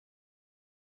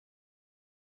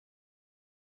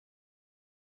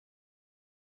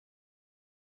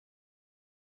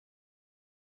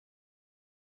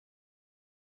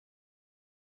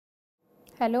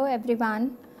Hello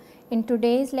everyone. In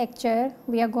today's lecture,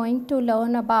 we are going to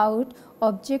learn about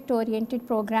object-oriented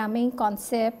programming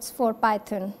concepts for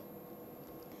Python.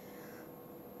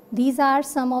 These are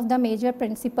some of the major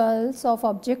principles of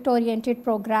object-oriented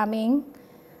programming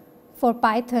for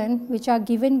Python which are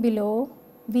given below.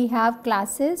 We have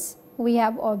classes, we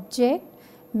have object,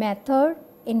 method,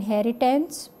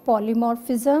 inheritance,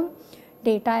 polymorphism,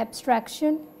 data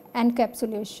abstraction and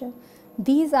encapsulation.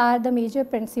 These are the major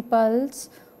principles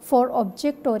for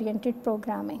object-oriented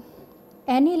programming.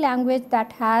 Any language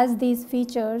that has these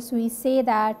features, we say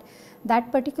that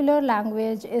that particular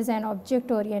language is an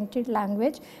object-oriented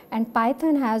language, and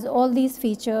Python has all these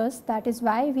features. That is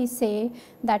why we say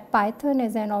that Python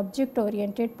is an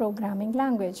object-oriented programming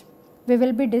language. We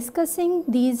will be discussing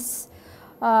these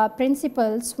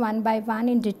principles one by one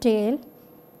in detail.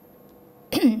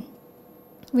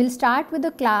 We'll start with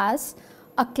the class.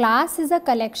 A class is a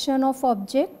collection of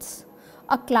objects.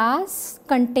 A class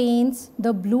contains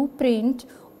the blueprint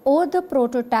or the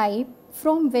prototype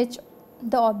from which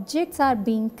the objects are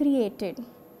being created.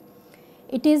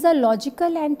 It is a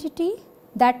logical entity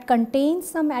that contains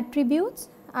some attributes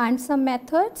and some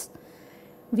methods.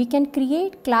 We can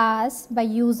create class by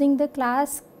using the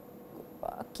class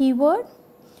keyword.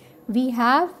 We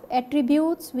have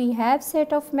attributes, we have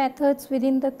set of methods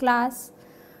within the class.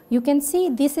 You can see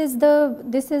this is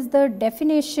the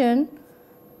definition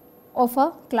of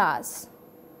a class.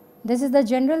 This is the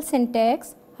general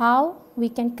syntax how we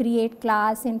can create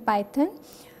class in Python.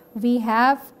 We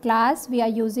have class, we are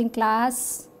using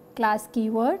class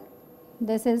keyword.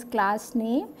 This is class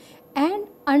name, and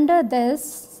under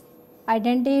this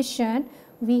indentation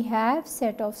we have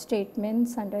set of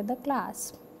statements under the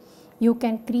class. You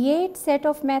can create set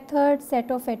of methods, set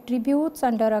of attributes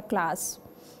under a class.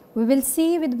 We will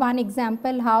see with one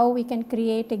example how we can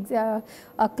create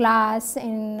a class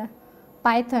in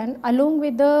Python along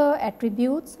with the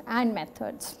attributes and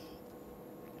methods.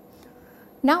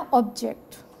 Now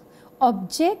object.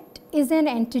 Object is an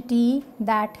entity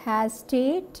that has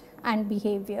state and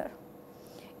behavior.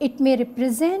 It may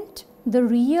represent the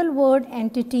real world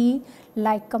entity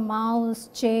like a mouse,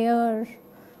 chair,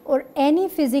 or any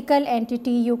physical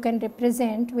entity you can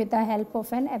represent with the help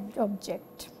of an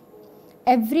object.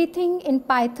 Everything in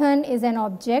Python is an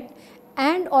object,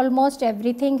 and almost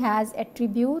everything has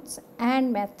attributes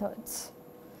and methods.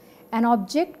 An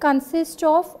object consists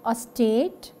of a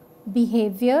state,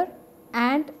 behavior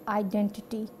and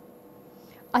identity.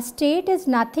 A state is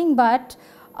nothing but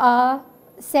a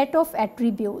set of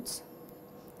attributes.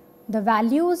 The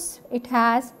values it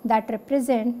has that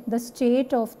represent the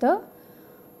state of the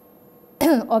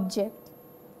object.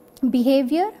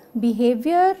 Behavior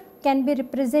can be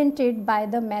represented by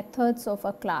the methods of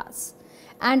a class,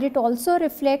 and it also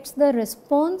reflects the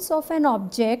response of an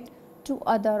object to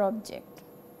other object.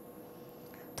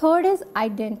 Third is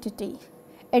identity.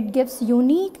 It gives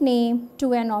unique name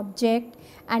to an object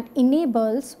and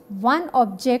enables one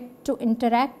object to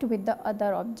interact with the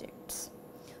other objects.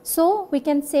 So we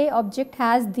can say object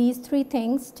has these three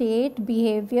things: state,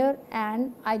 behavior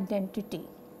and identity.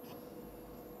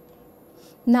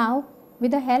 Now with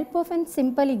the help of a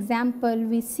simple example,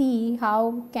 we see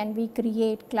how can we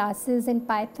create classes in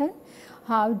Python,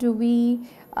 how do we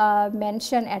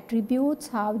mention attributes,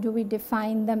 how do we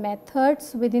define the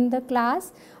methods within the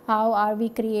class, how are we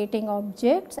creating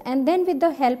objects, and then with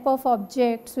the help of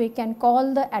objects we can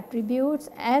call the attributes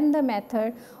and the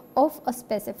method of a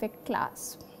specific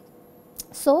class.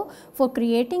 So for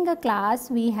creating a class,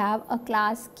 we have a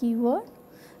class keyword.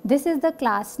 This is the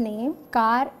class name,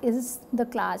 car is the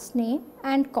class name,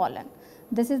 and colon.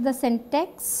 This is the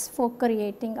syntax for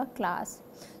creating a class.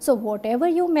 So whatever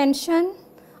you mention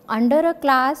under a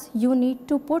class, you need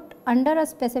to put under a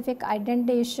specific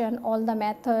indentation all the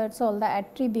methods, all the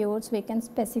attributes we can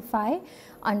specify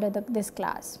under this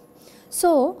class.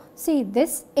 So see,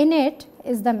 this init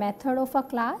is the method of a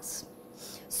class.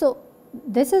 So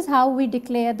this is how we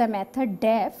declare the method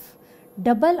def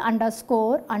double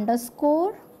underscore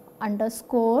underscore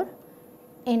underscore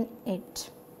init,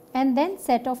 and then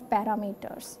set of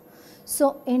parameters.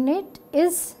 So init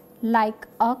is like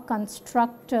a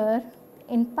constructor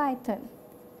in Python.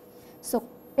 So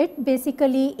it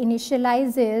basically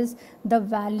initializes the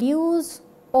values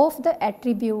of the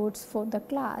attributes for the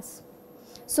class.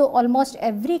 So almost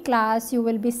every class you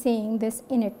will be seeing this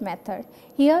init method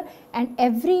here, and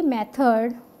every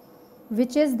method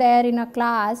which is there in a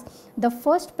class, the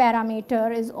first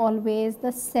parameter is always the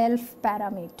self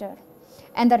parameter,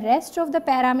 and the rest of the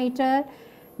parameter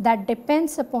that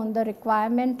depends upon the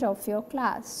requirement of your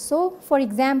class. So for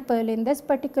example, in this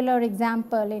particular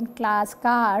example in class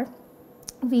car,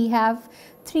 we have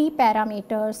three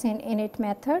parameters in init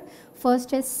method.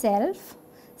 First is self,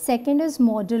 second is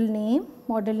model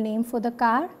name for the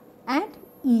car, and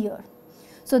year.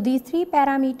 So these three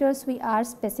parameters we are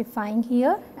specifying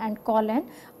here, and colon.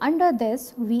 Under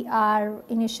this we are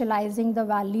initializing the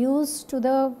values to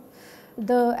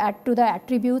the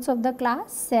attributes of the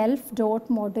class. Self dot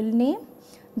model name,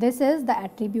 this is the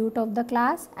attribute of the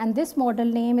class, and this model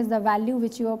name is the value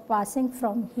which you are passing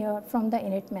from here, from the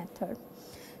init method.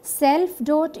 Self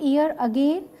dot year,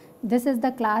 again this is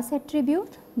the class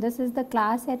attribute, this is the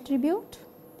class attribute,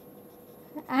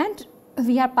 and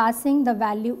we are passing the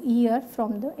value year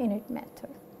from the init method.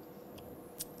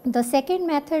 The second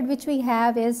method which we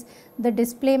have is the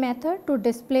display method, to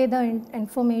display the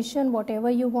information whatever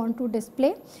you want to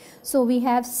display. So we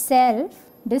have self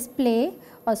display,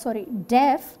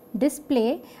 def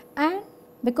display, and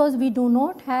because we do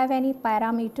not have any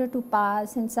parameter to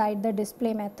pass inside the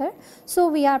display method, so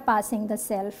we are passing the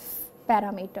self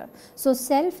parameter. So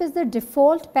self is the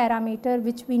default parameter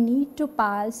which we need to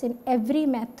pass in every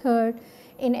method,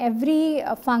 in every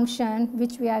function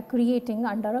which we are creating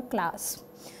under a class.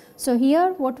 So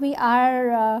here what we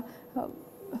are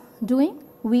doing,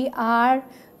 we are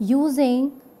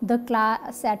using the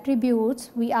class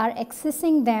attributes, we are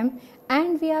accessing them,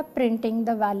 and we are printing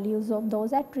the values of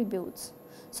those attributes.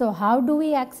 So how do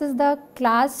we access the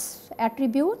class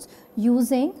attributes?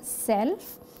 Using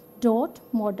self dot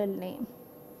model name.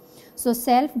 So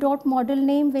self dot model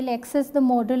name will access the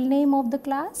model name of the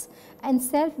class, and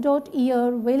self dot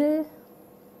year will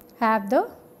have the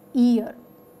year.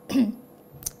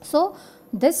 So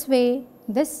this way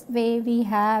we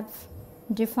have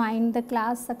defined the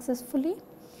class successfully.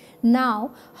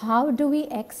 Now how do we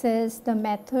access the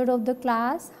method of the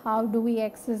class? How do we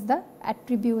access the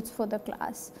attributes for the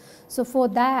class? So for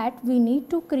that we need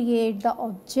to create the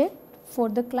object for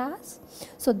the class.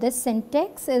 So this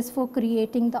syntax is for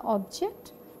creating the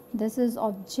object. This is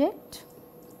object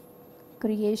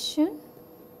creation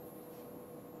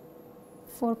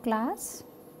for class.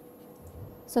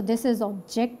 So this is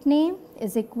object name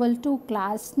is equal to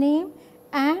class name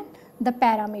and the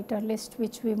parameter list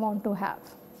which we want to have.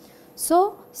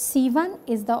 So C1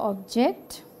 is the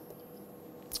object,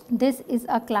 this is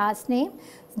a class name,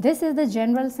 this is the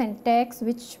general syntax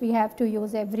which we have to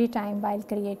use every time while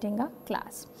creating a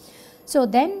class. So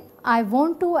then I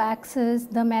want to access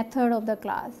the method of the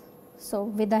class. So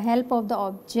with the help of the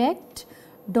object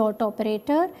dot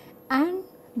operator and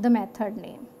the method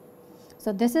name.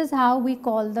 So this is how we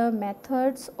call the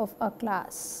methods of a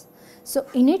class. So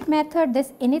init method,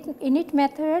 this init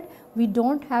method, we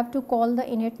don't have to call the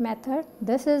init method.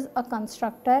 This is a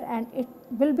constructor and it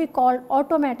will be called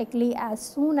automatically as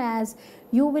soon as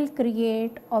you will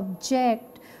create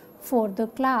object for the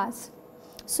class.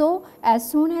 So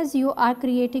as soon as you are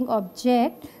creating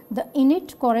object, the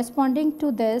init corresponding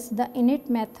to this, the init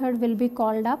method will be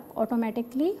called up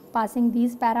automatically, passing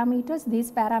these parameters. These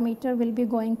parameter will be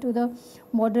going to the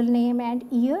model name and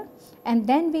year, and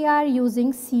then we are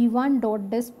using C1 dot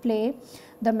display.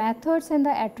 The methods and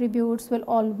the attributes will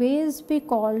always be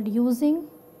called using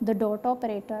the dot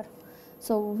operator.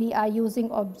 So we are using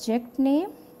object name,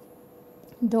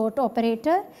 dot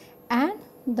operator, and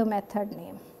the method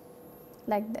name,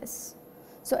 like this.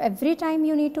 So every time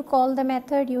you need to call the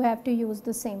method, you have to use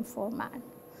the same format.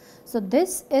 So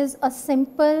this is a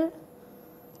simple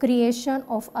creation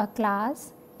of a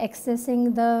class,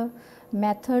 accessing the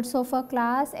methods of a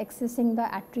class, accessing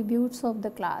the attributes of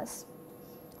the class,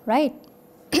 right?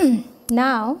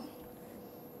 Now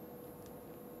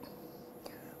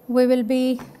we will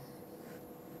be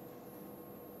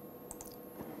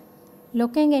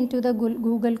looking into the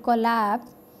Google Colab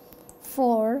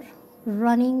for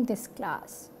running this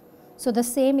class. So the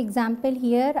same example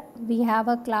here, we have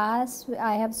a class,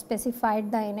 I have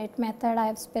specified the init method, I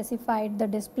have specified the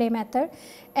display method,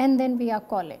 and then we are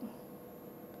calling.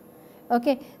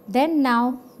 Okay, then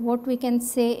now what we can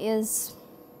say is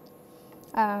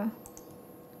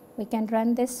we can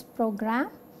run this program,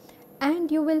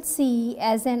 and you will see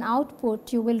as an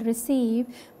output you will receive,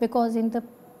 because in the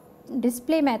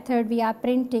display method we are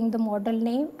printing the model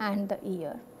name and the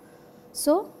year.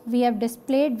 So we have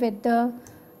displayed with the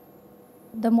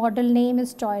model name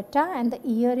is Toyota and the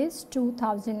year is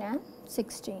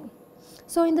 2016.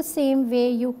 So in the same way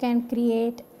you can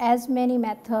create as many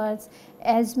methods,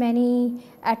 as many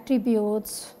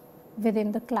attributes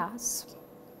within the class.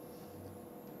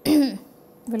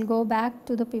 We'll go back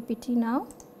to the PPT now.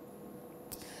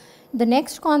 The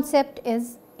next concept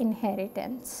is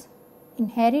inheritance.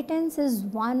 Inheritance is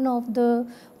one of the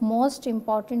most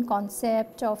important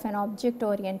concepts of an object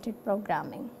oriented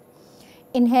programming.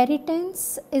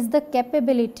 Inheritance is the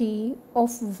capability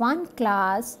of one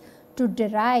class to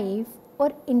derive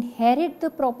or inherit the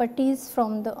properties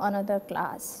from the another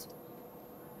class.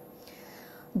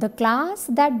 The class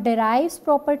that derives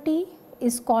property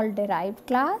is called derived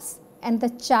class, and the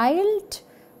child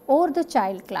or the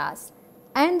child class,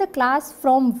 and the class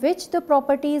from which the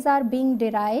properties are being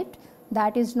derived,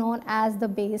 that is known as the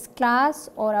base class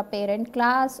or a parent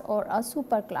class or a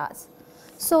superclass.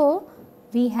 So,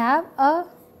 we have a,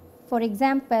 for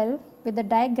example, with the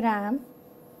diagram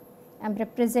I am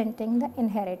representing the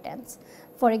inheritance.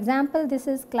 For example, this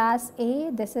is class A,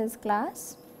 this is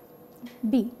class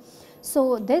B.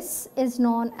 So, this is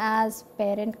known as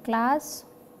parent class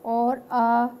or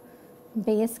a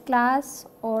base class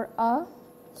or a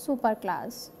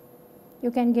superclass.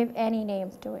 You can give any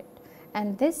name to it.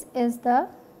 And this is the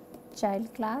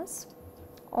child class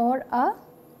or a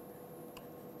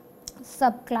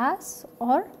subclass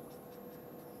or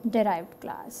derived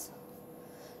class.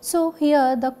 So,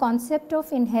 here the concept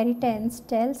of inheritance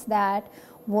tells that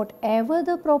whatever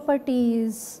the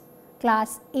properties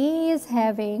class A is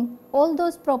having, all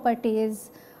those properties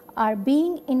are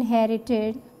being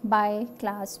inherited by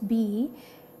class B,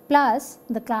 plus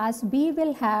the class B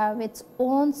will have its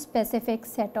own specific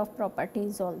set of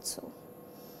properties also.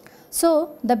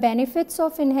 So, the benefits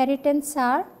of inheritance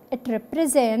are, it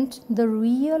represents the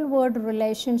real world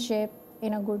relationship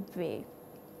in a good way.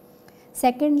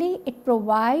 Secondly, it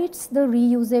provides the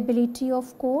reusability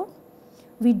of code.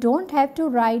 We don't have to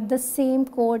write the same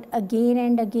code again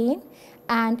and again,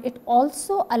 and it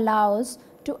also allows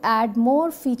to add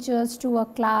more features to a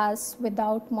class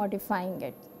without modifying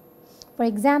it. For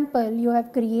example, you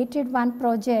have created one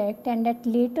project and at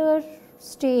later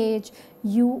stage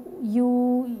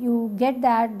you get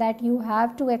that you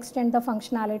have to extend the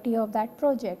functionality of that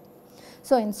project.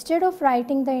 So, instead of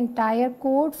writing the entire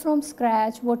code from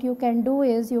scratch, what you can do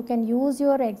is you can use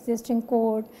your existing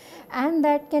code, and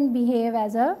that can behave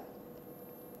as a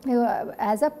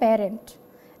parent,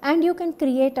 and you can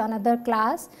create another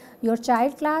class. Your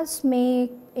child class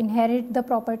may inherit the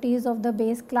properties of the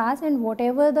base class, and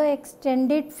whatever the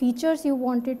extended features you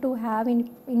wanted to have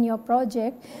in your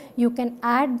project, you can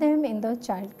add them in the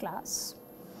child class.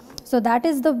 So, that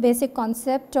is the basic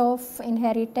concept of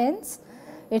inheritance.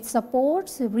 It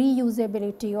supports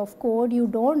reusability of code. You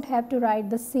don't have to write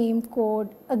the same code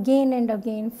again and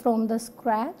again from the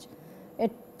scratch.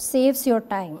 It saves your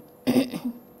time.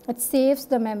 It saves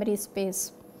the memory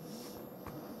space.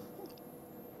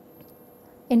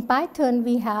 In Python,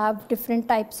 we have different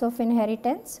types of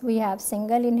inheritance. We have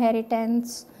single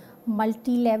inheritance,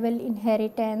 multi-level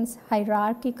inheritance,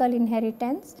 hierarchical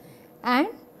inheritance, and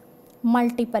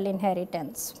multiple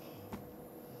inheritance.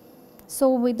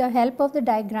 So, with the help of the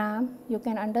diagram, you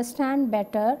can understand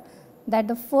better that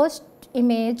the first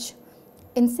image,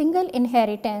 in single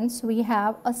inheritance, we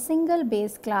have a single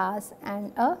base class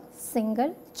and a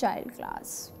single child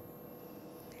class.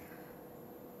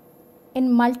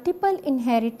 In multiple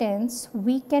inheritance,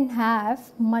 we can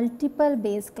have multiple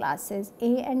base classes.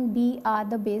 A and B are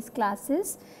the base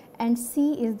classes and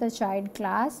C is the child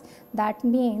class. That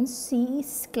means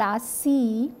class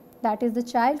C, that is the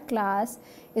child class,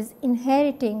 is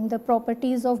inheriting the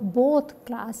properties of both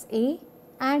class A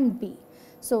and B.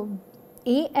 So,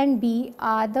 A and B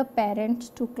are the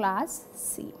parent to class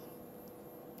C.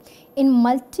 In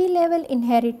multi-level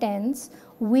inheritance,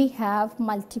 we have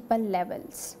multiple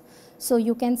levels. So,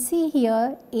 you can see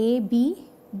here A, B,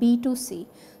 B to C.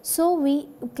 So,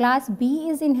 class B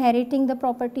is inheriting the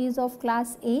properties of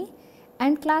class A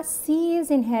and class C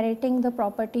is inheriting the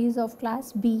properties of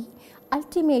class B.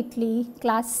 Ultimately,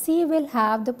 class C will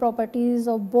have the properties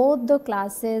of both the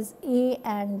classes A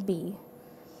and B,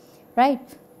 right?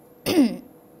 Then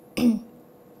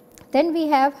we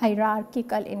have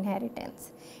hierarchical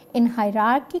inheritance. In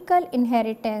hierarchical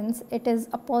inheritance, it is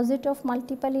opposite of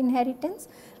multiple inheritance.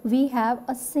 We have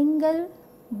a single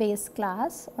base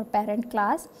class or parent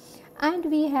class and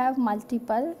we have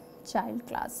multiple child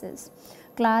classes.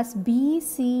 Class B,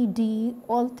 C, D,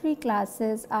 all three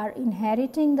classes are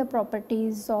inheriting the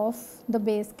properties of the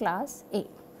base class A.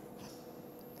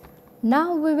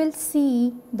 Now we will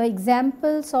see the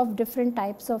examples of different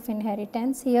types of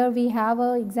inheritance. Here we have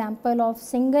an example of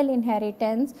single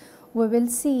inheritance. We will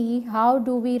see how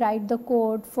do we write the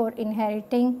code for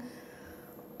inheriting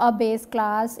a base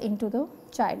class into the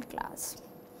child class.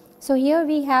 So here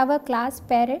we have a class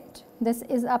parent. This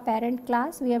is a parent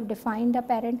class. We have defined a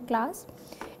parent class.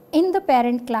 In the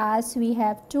parent class, we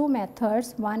have two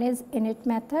methods. One is init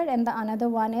method and the another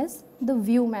one is the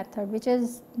view method, which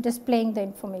is displaying the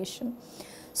information.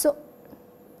 So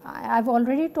I've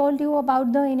already told you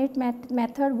about the init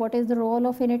method, what is the role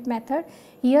of init method.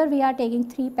 Here we are taking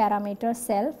 3 parameters.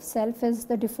 Self is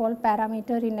the default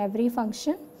parameter in every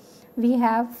function. We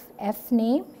have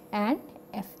fName and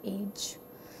fAge.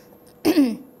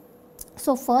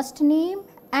 So first name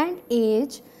and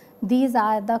age, these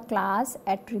are the class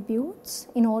attributes.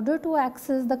 In order to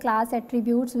access the class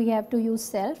attributes, we have to use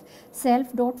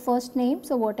self dot first name.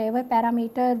 So whatever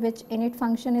parameter which init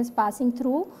function is passing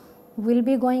through will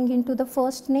be going into the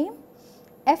first name.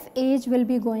 fAge will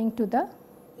be going to the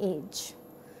age.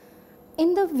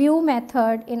 In the view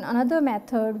method, in another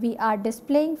method, we are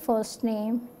displaying first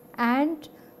name and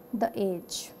the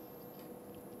age.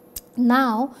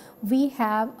 Now we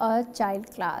have a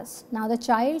child class. Now the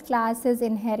child class is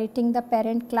inheriting the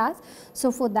parent class.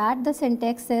 So for that the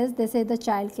syntax is, this is the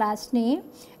child class name,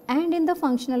 and in the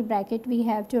functional bracket we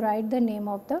have to write the name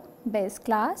of the base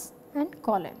class and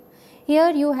colon. Here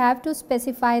you have to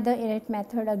specify the init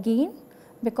method again,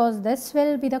 because this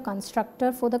will be the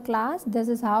constructor for the class. This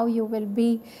is how you will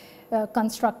be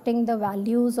constructing the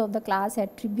values of the class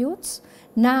attributes.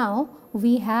 Now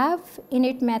we have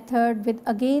init method with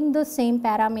again the same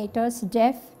parameters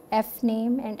def,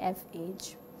 fName and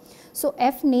fAge. So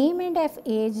fName and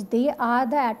fAge, they are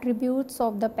the attributes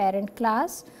of the parent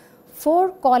class. For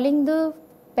calling the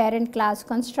parent class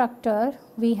constructor,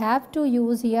 we have to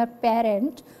use here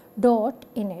parent dot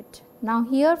init. Now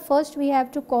here first we have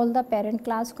to call the parent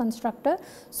class constructor.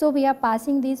 So we are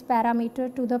passing these parameter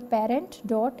to the parent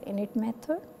dot init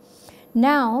method.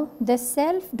 Now the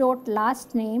self dot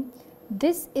last name,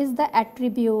 this is the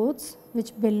attributes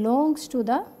which belongs to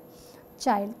the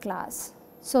child class.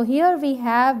 So here we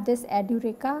have this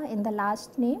Edureka in the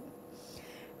last name.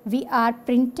 We are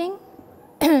printing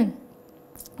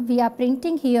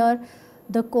here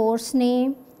the course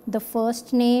name, the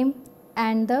first name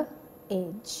and the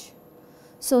age.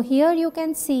 So here you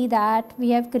can see that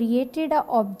we have created an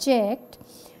object,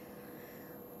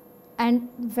 and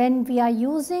when we are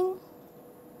using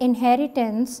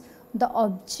inheritance, the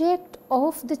object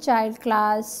of the child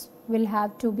class will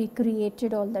have to be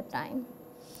created all the time,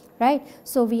 right?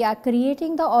 So we are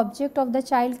creating the object of the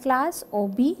child class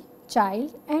OB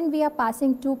child, and we are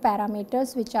passing 2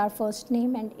 parameters which are first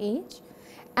name and age,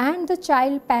 and the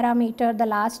child parameter, the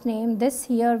last name, this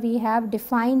here we have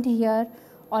defined here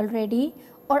already,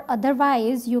 or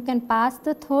otherwise you can pass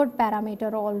the third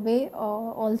parameter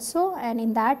also, and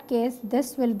in that case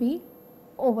this will be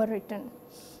overwritten,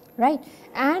 right?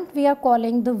 And we are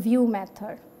calling the view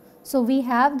method. So we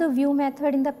have the view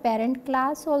method in the parent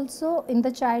class also, in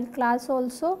the child class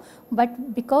also,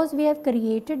 but because we have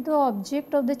created the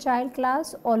object of the child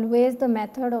class, always the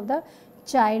method of the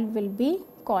child will be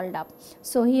called up.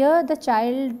 So here the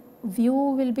child view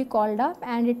will be called up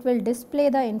and it will display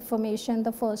the information,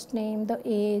 the first name, the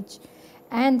age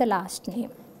and the last name.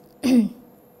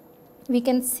 We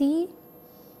can see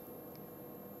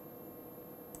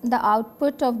the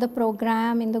output of the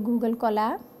program in the Google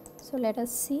Colab. So let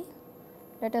us see,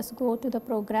 let us go to the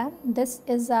program. This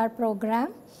is our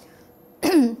program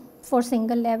for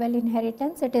single level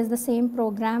inheritance. It is the same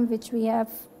program which we have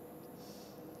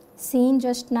seen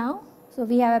just now. So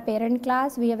we have a parent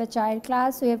class, we have a child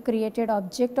class, we have created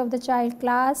object of the child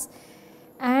class,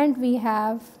 and we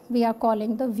are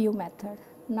calling the view method.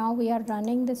 Now we are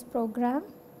running this program.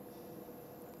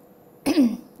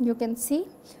 You can see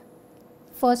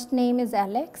first name is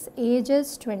Alex, age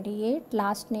is 28,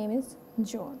 last name is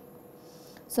John.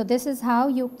 So this is how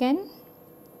you can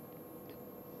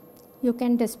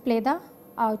display the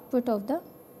output of the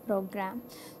program.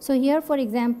 So here for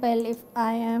example, if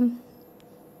I am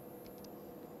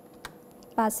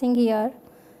passing here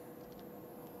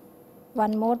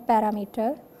one more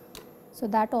parameter, so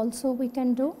that also we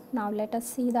can do. Now let us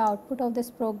see the output of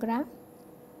this program.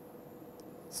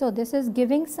 So this is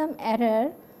giving some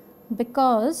error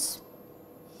because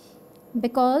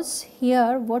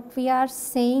here what we are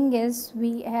saying is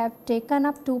we have taken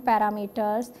up 2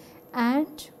 parameters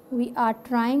and we are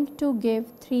trying to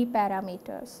give 3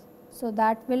 parameters. So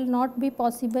that will not be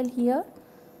possible here.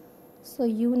 So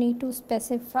you need to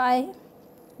specify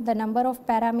the number of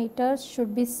parameters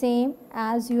should be same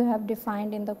as you have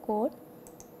defined in the code.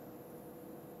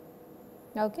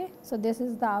 Okay, so this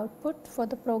is the output for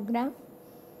the program.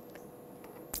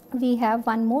 We have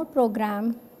one more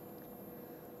program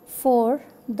for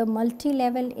the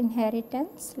multi-level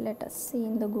inheritance. Let us see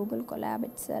in the Google Colab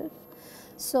itself.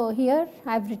 So here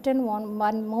I have written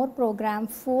one more program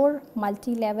for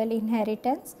multi-level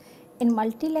inheritance. In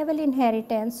multi-level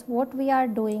inheritance, what we are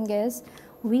doing is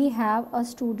we have a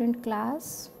student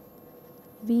class,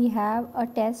 we have a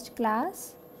test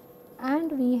class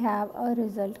and we have a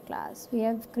result class. We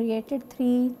have created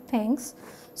 3 things.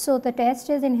 So the test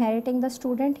is inheriting the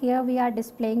student. Here we are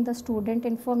displaying the student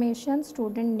information,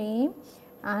 student name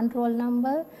and roll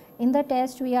number. In the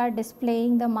test we are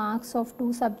displaying the marks of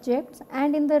 2 subjects,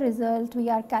 and in the result we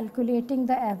are calculating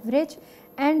the average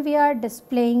and we are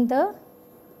displaying the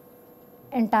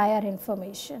entire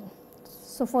information.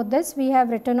 So for this we have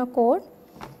written a code.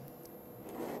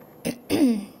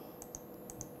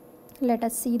 Let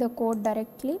us see the code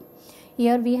directly.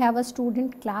 Here we have a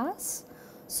student class.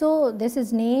 So this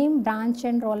is name, branch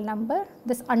and roll number.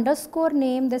 This underscore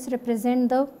name, this represent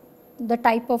the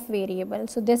type of variable.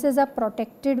 So this is a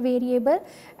protected variable,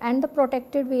 and the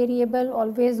protected variable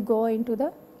always go into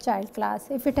the child class.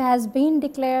 If it has been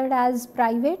declared as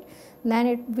private,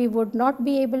 then we would not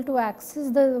be able to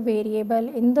access the variable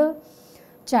in the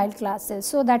child classes.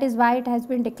 So that is why it has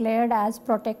been declared as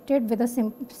protected with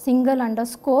a single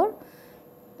underscore,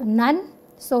 none.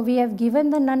 So we have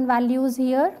given the none values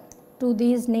here to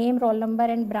these name, roll number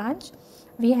and branch.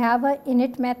 We have a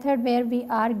init method where we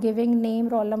are giving name,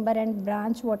 roll number and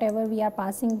branch, whatever we are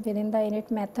passing within the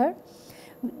init method.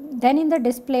 Then in the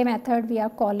display method we are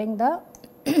calling the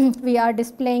we are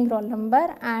displaying roll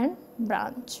number and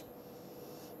branch.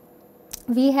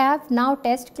 We have now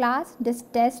test class. This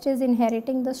test is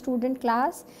inheriting the student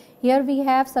class. Here we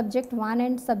have subject 1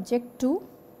 and subject 2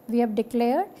 we have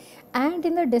declared, and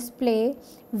in the display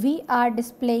we are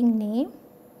displaying name,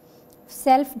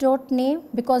 self dot name,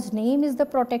 because name is the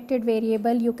protected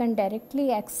variable, you can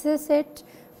directly access it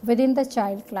within the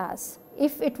child class.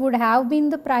 If it would have been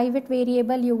the private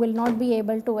variable, you will not be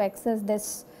able to access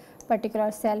this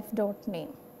particular self dot name.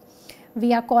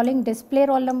 We are calling display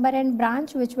roll number and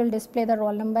branch, which will display the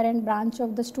roll number and branch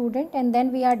of the student, and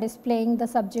then we are displaying the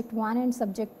subject 1 and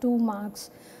subject 2 marks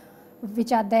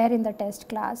which are there in the test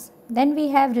class. Then we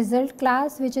have result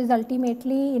class, which is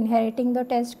ultimately inheriting the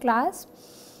test class.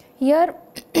 Here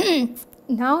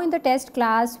now in the test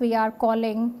class we are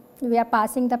passing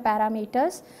the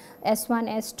parameters S1,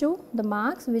 S2, the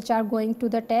marks which are going to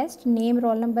the test, name,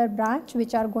 roll number, branch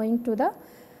which are going to the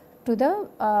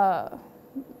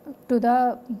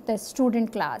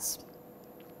student class.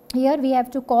 Here we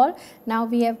have to call, now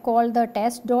we have called the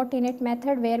test dot init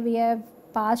method where we have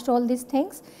passed all these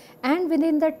things, and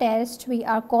within the test we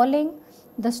are calling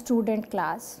the student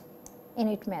class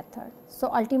init method. So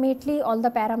ultimately all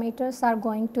the parameters are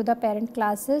going to the parent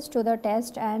classes, to the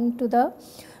test and to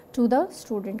the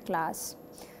student class.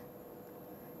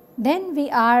 Then we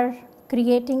are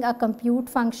creating a compute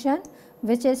function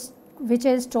which is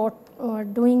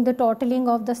doing the totaling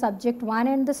of the subject 1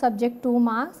 and the subject 2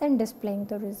 marks and displaying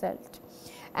the result.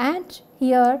 And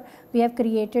here we have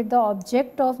created the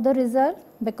object of the result,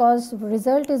 because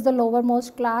result is the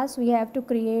lowermost class, we have to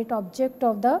create object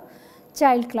of the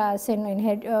child class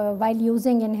while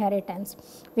using inheritance.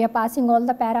 We are passing all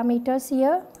the parameters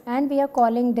here, and we are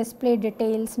calling display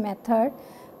details method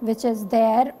which is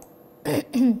there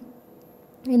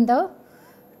in the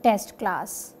test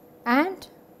class, and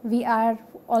we are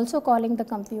also calling the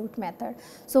compute method.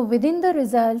 So within the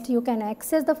result you can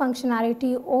access the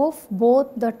functionality of both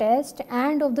the test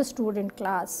and of the student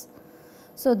class.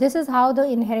 So this is how the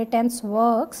inheritance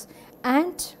works,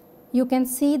 and you can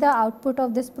see the output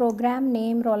of this program,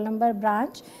 name, roll number,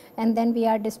 branch, and then we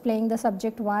are displaying the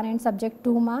subject 1 and subject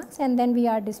 2 marks, and then we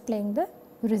are displaying the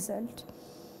result.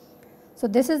 So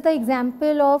this is the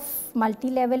example of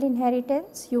multi-level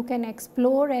inheritance. You can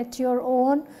explore at your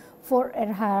own for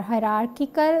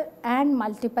hierarchical and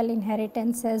multiple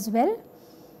inheritance as well.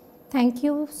 Thank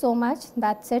you so much.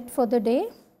 That's it for the day.